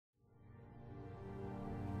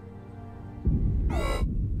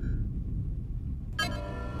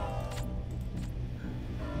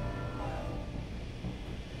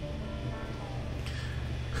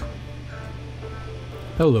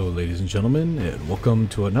Hello ladies and gentlemen, and welcome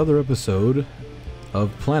to another episode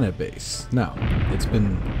of Planet Base. Now, it's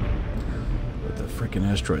been... with the freaking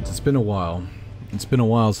asteroids, it's been a while. It's been a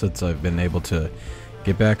while since I've been able to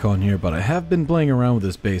get back on here, but I have been playing around with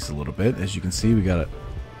this base a little bit. As you can see, we got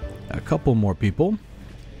a couple more people.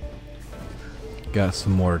 Got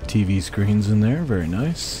some more TV screens in there, very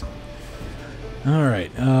nice.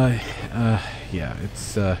 Alright, yeah,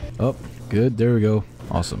 it's, oh, good, there we go.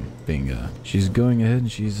 Awesome. She's going ahead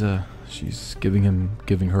and she's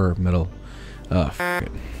giving her medal. F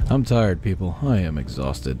it. I'm tired, people. I am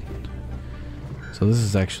exhausted. So this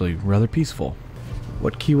is actually rather peaceful.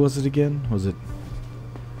 What key was it again? Was it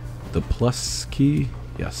the plus key?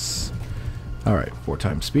 Yes. Alright, 4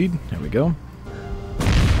 times speed. There we go.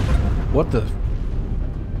 What the?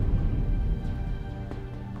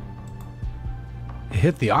 It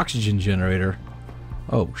hit the oxygen generator.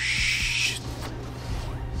 Oh, shit.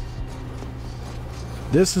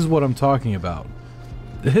 This is what I'm talking about.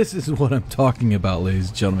 This is what I'm talking about, ladies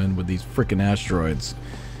and gentlemen, with these frickin' asteroids.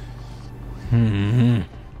 I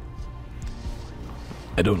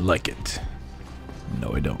don't like it.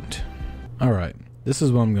 No, I don't. Alright, this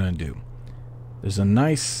is what I'm gonna do. There's a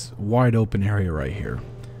nice wide open area right here.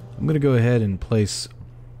 I'm gonna go ahead and place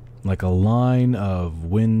like a line of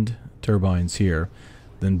wind turbines here,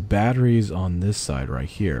 then batteries on this side right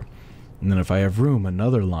here. And then if I have room,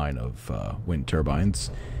 another line of wind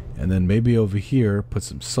turbines. And then maybe over here, put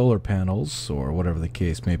some solar panels, or whatever the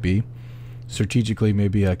case may be. Strategically,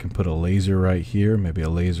 maybe I can put a laser right here, maybe a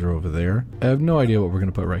laser over there. I have no idea what we're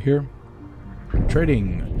going to put right here.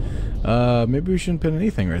 Trading. Maybe we shouldn't put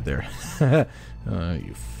anything right there.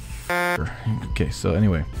 You okay, so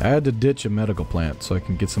anyway, I had to ditch a medical plant so I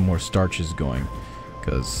can get some more starches going.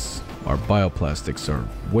 Because our bioplastics are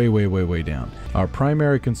way down. Our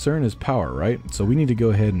primary concern is power, right? So we need to go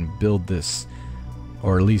ahead and build this,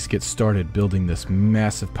 or at least get started building this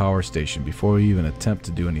massive power station before we even attempt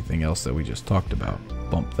to do anything else that we just talked about.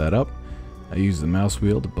 Bump that up. I use the mouse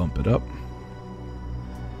wheel to bump it up.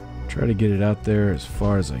 Try to get it out there as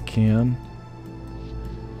far as I can.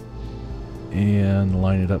 And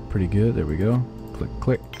line it up pretty good. There we go. Click,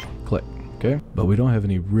 click, click. Okay, but we don't have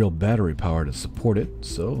any real battery power to support it,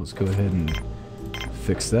 so let's go ahead and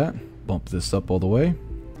fix that. Bump this up all the way.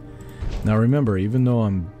 Now remember, even though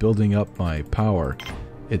I'm building up my power,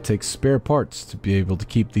 it takes spare parts to be able to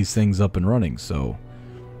keep these things up and running, so,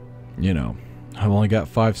 you know, I've only got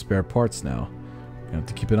 5 spare parts now. I have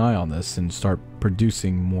to keep an eye on this and start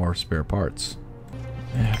producing more spare parts.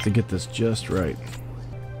 I have to get this just right.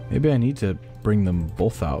 Maybe I need to bring them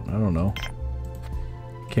both out, I don't know.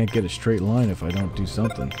 Can't get a straight line if I don't do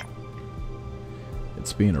something.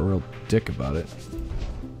 It's being a real dick about it.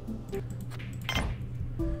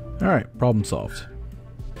 Alright, problem solved.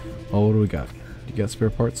 Oh, what do we got? You got spare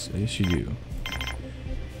parts? Yes, you do.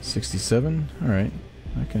 67? Alright.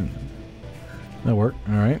 That'll work.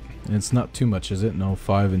 Alright. And it's not too much, is it? No,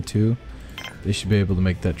 5 and 2. They should be able to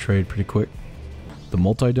make that trade pretty quick. The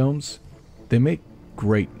multi-domes, they make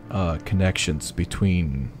great connections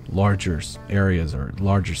between larger areas or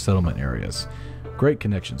larger settlement areas. Great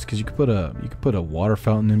connections, because you could put a water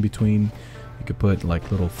fountain in between. You could put like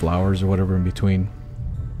little flowers or whatever in between,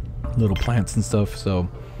 little plants and stuff. So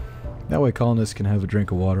that way colonists can have a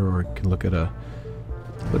drink of water, or can look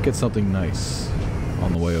at something nice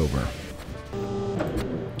on the way over.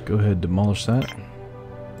 Go ahead and demolish that.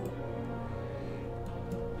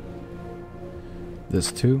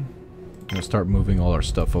 This too. I'm gonna start moving all our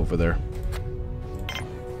stuff over there.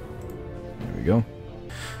 There we go.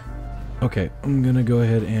 Okay, I'm gonna go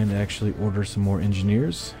ahead and actually order some more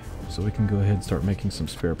engineers so we can go ahead and start making some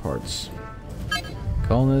spare parts.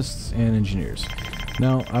 Colonists and engineers.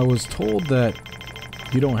 Now, I was told that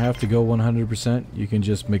you don't have to go 100%. You can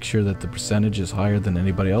just make sure that the percentage is higher than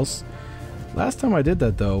anybody else. Last time I did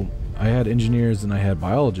that though, I had engineers and I had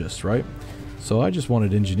biologists, right? So I just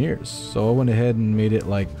wanted engineers. So I went ahead and made it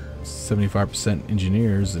like 75%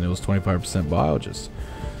 engineers and it was 25% biologists.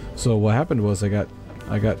 So what happened was I got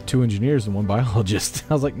 2 engineers and 1 biologist.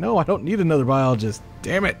 I was like, no, I don't need another biologist.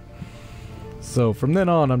 Damn it. So from then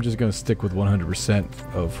on, I'm just going to stick with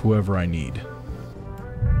 100% of whoever I need.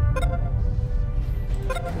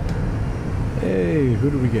 Hey,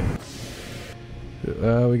 who do we get?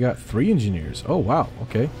 We got 3 engineers. Oh, wow.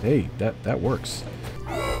 Okay. Hey, that works.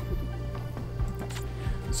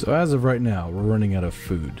 So as of right now, we're running out of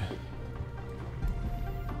food.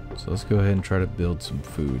 So let's go ahead and try to build some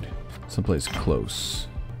food someplace close.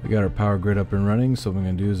 We got our power grid up and running, so what I'm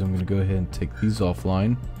going to do is I'm going to go ahead and take these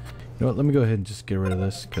offline. You know what, let me go ahead and just get rid of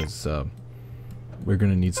this, because we're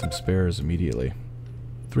going to need some spares immediately.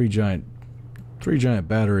 3 giant 3 giant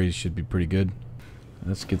batteries should be pretty good.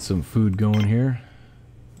 Let's get some food going here.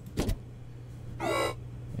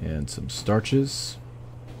 And some starches.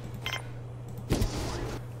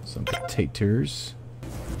 Some potatoes.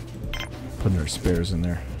 Putting our spares in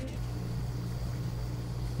there.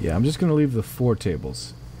 Yeah, I'm just gonna leave the 4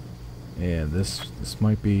 tables. And this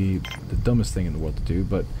might be the dumbest thing in the world to do,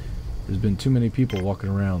 but there's been too many people walking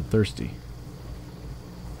around thirsty.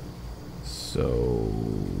 So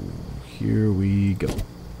here we go.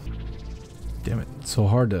 Damn it! It's so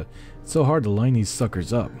hard to line these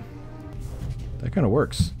suckers up. That kind of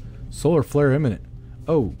works. Solar flare imminent.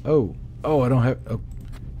 Oh! I don't have. Oh,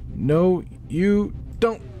 no, you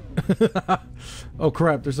don't. Oh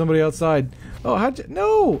crap! There's somebody outside. Oh, how'd you?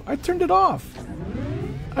 No! I turned it off.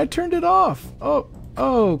 I turned it off.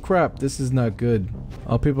 Oh crap! This is not good.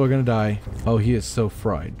 Oh, people are gonna die. Oh, he is so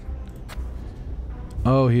fried.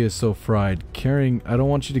 Oh, he is so fried. Carrying. I don't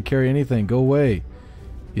want you to carry anything. Go away.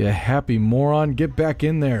 You happy moron. Get back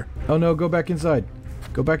in there. Oh no, go back inside.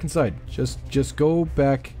 Go back inside. Just go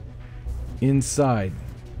back inside.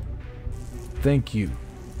 Thank you.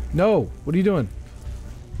 No! What are you doing?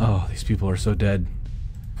 Oh, these people are so dead.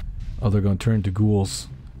 Oh, they're gonna turn into ghouls.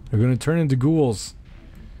 They're gonna turn into ghouls.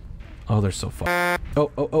 Oh, they're so fun.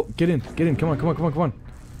 Oh, get in. Get in. Come on. Come on, people.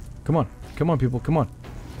 Come on.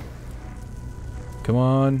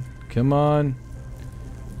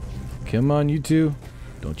 Come on, you two.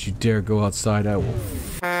 Don't you dare go outside. I will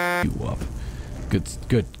f you up. Good.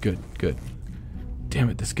 Damn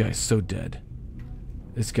it, this guy's so dead.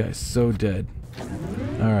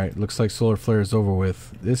 Alright, looks like solar flare is over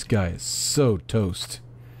with. This guy is so toast.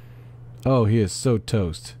 Oh, he is so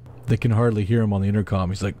toast. They can hardly hear him on the intercom.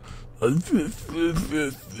 He's like,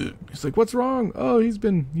 what's wrong? Oh, he's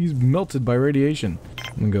melted by radiation.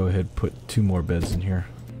 I'm gonna go ahead and put 2 more beds in here.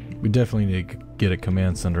 We definitely need to get a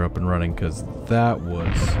command center up and running, because that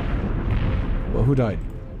was... Well, who died?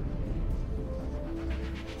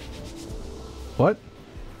 What?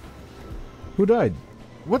 Who died?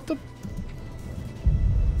 What the...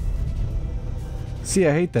 See,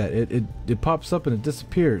 I hate that. It pops up and it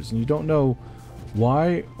disappears, and you don't know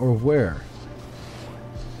why or where.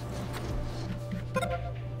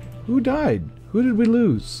 Who died? Who did we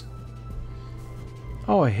lose?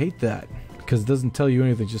 Oh, I hate that. Because it doesn't tell you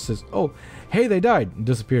anything. It just says, oh, hey, they died. And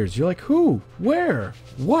disappears. You're like, who? Where?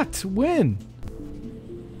 What? When?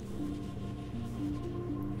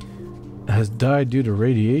 Has died due to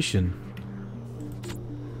radiation.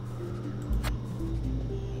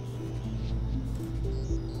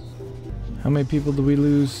 How many people do we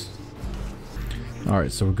lose?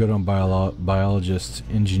 Alright, so we're good on biologists.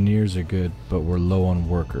 Engineers are good, but we're low on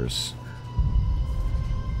workers.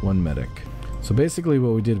 1 medic. So basically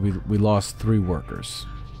what we did, we lost 3 workers.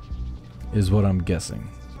 Is what I'm guessing.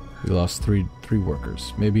 We lost three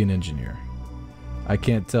workers. Maybe an engineer. I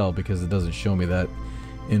can't tell because it doesn't show me that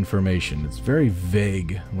information. It's very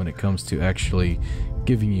vague when it comes to actually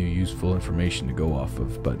giving you useful information to go off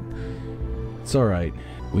of, but it's alright.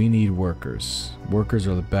 We need workers. Workers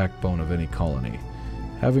are the backbone of any colony.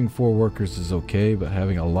 Having 4 workers is okay, but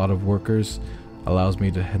having a lot of workers allows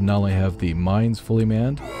me to not only have the mines fully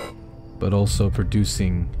manned, but also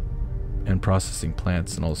producing and processing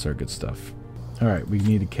plants and all sorts of good stuff. Alright, we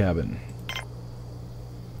need a cabin.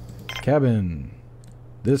 Cabin!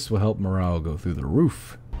 This will help morale go through the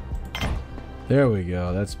roof. There we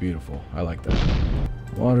go, that's beautiful. I like that.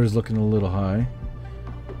 Water's looking a little high.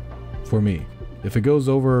 For me. If it goes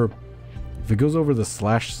over the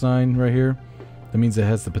slash sign right here, that means it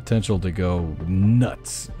has the potential to go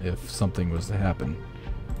nuts if something was to happen.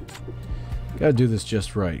 Gotta do this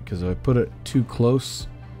just right, because if I put it too close,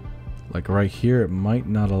 like right here, it might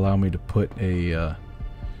not allow me to put a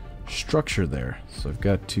structure there. So I've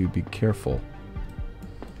got to be careful.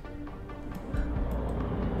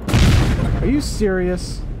 Are you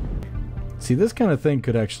serious? See, this kind of thing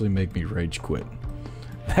could actually make me rage quit.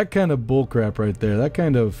 That kind of bullcrap right there, that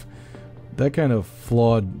kind of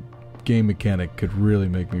flawed game mechanic could really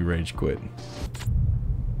make me rage quit.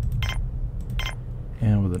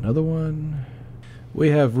 And with another one,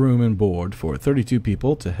 we have room and board for 32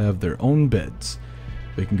 people to have their own beds.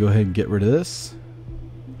 We can go ahead and get rid of this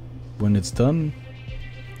when it's done.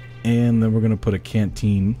 And then we're going to put a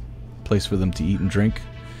canteen, place for them to eat and drink,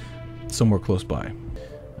 somewhere close by.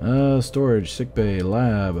 Storage, sickbay,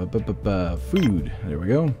 lab, food. There we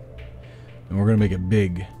go. And we're going to make it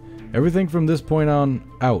big. Everything from this point on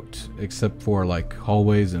out, except for like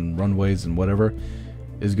hallways and runways and whatever,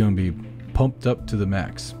 is going to be pumped up to the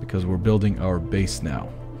max because we're building our base now.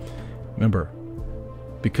 Remember,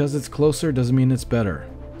 because it's closer doesn't mean it's better.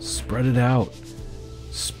 Spread it out.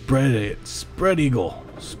 Spread it. Spread eagle.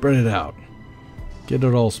 Spread it out. Get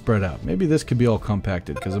it all spread out. Maybe this could be all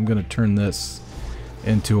compacted, because I'm going to turn this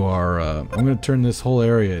into our... I'm going to turn this whole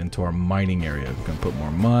area into our mining area. I'm going to put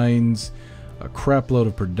more mines. A crap load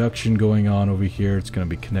of production going on over here. It's going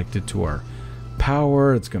to be connected to our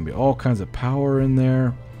power. It's going to be all kinds of power in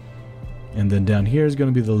there. And then down here is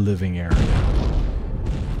going to be the living area.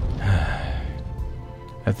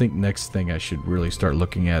 I think next thing I should really start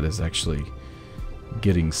looking at is actually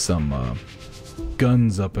getting some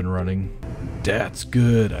guns up and running. That's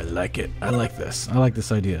good. I like it. I like this. I like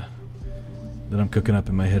this idea that I'm cooking up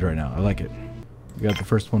in my head right now. I like it. We got the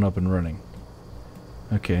first one up and running.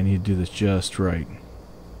 Okay, I need to do this just right.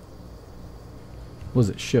 Was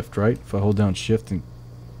it shift, right? If I hold down shift and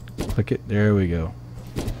click it, there we go.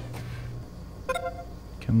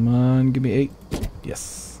 Come on, give me 8.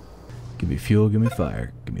 Yes. Give me fuel, give me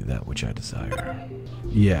fire, give me that which I desire.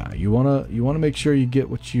 Yeah, you wanna make sure you get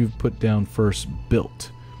what you've put down first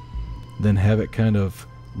built. Then have it kind of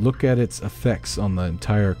look at its effects on the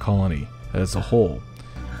entire colony as a whole.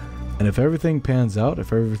 And if everything pans out,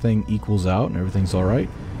 if everything equals out and everything's alright,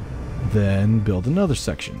 then build another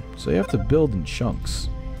section. So you have to build in chunks.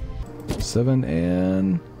 7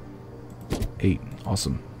 and 8.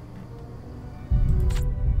 Awesome.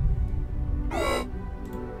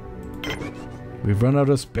 We've run out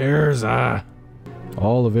of spares.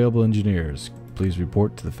 All available engineers, please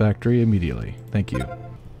report to the factory immediately. Thank you.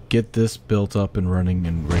 Get this built up and running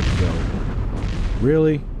and ready to go.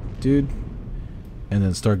 Really? Dude? And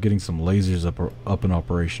then start getting some lasers up and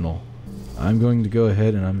operational. I'm going to go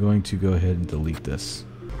ahead and delete this.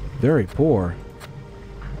 Very poor.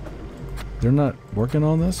 They're not working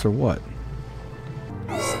on this or what?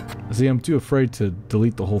 See, I'm too afraid to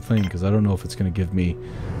delete the whole thing because I don't know if it's going to give me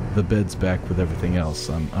the beds back with everything else.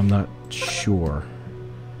 I'm not sure.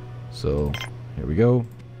 So, here we go.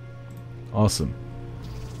 Awesome.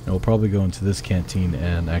 And we'll probably go into this canteen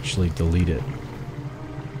and actually delete it.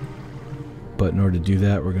 But in order to do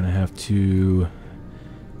that, we're going to have to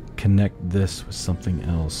connect this with something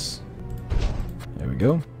else. There we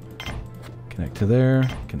go. Connect to there,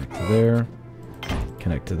 connect to there,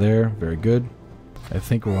 connect to there. Very good. I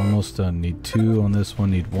think we're almost done. Need 2 on this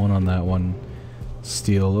one, need 1 on that one.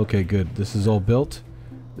 Steel. Okay, good. This is all built.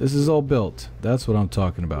 This is all built. That's what I'm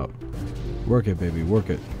talking about. Work it, baby.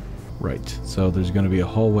 Work it. Right. So there's going to be a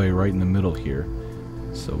hallway right in the middle here.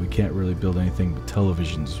 So we can't really build anything but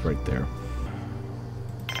televisions right there.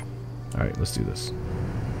 Alright, let's do this.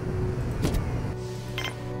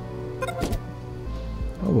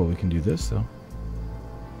 Oh, well, we can do this, though.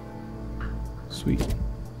 Sweet.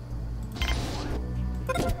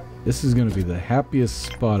 This is going to be the happiest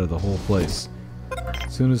spot of the whole place.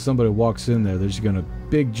 As soon as somebody walks in there, they're just going to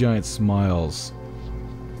big giant smiles.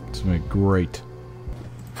 It's going to be great.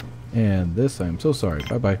 And this, I am so sorry.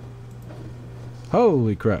 Bye-bye.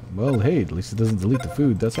 Holy crap. Well, hey, at least it doesn't delete the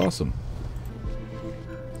food. That's awesome.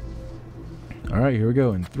 Alright, here we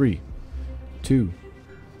go. In 3, 2,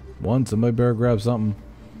 1. Somebody better grab something.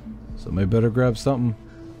 Somebody better grab something.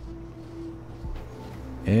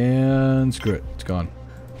 And screw it. It's gone.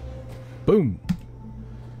 Boom.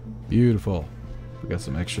 Beautiful. We got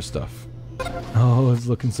some extra stuff. Oh, it's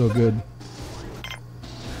looking so good.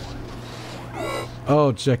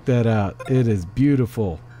 Oh, check that out. It is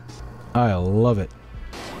beautiful. I love it.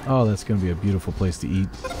 Oh, that's going to be a beautiful place to eat.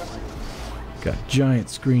 Got giant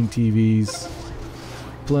screen TVs.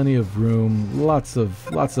 Plenty of room. Lots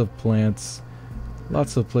of plants.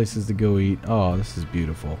 Lots of places to go eat. Oh, this is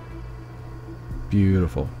beautiful.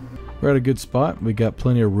 Beautiful. We're at a good spot. We got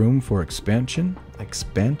plenty of room for expansion.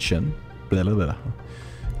 Expansion? Blah, blah, blah.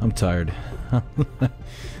 I'm tired. I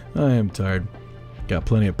am tired. Got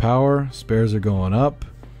plenty of power. Spares are going up.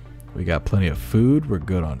 We got plenty of food. We're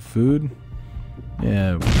good on food.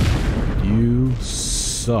 Yeah, you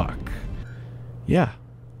suck. Yeah,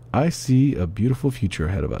 I see a beautiful future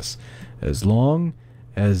ahead of us. As long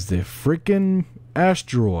as the freaking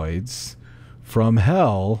asteroids from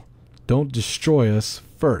hell don't destroy us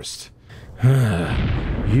first.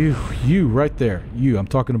 You right there. You, I'm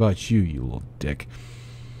talking about you, you little dick.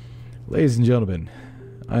 Ladies and gentlemen,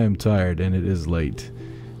 I am tired and it is late.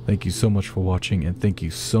 Thank you so much for watching, and thank you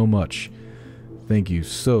so much. Thank you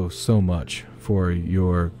so much for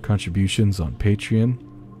your contributions on Patreon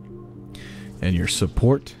and your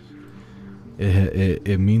support.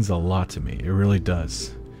 It means a lot to me. It really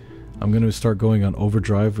does. I'm going to start going on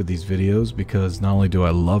overdrive with these videos because not only do I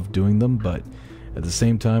love doing them, but at the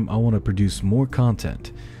same time I want to produce more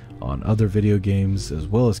content on other video games as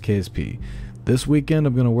well as KSP. This weekend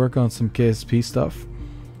I'm going to work on some KSP stuff.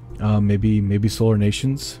 Maybe Solar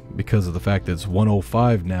Nations, because of the fact that it's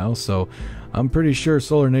 105 now, so I'm pretty sure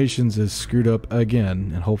Solar Nations is screwed up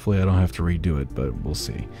again, and hopefully I don't have to redo it, but we'll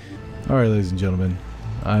see. Alright, ladies and gentlemen,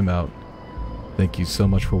 I'm out. Thank you so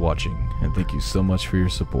much for watching, and thank you so much for your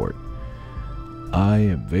support. I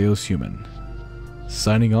am Vaos Human,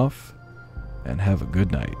 signing off, and have a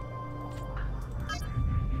good night.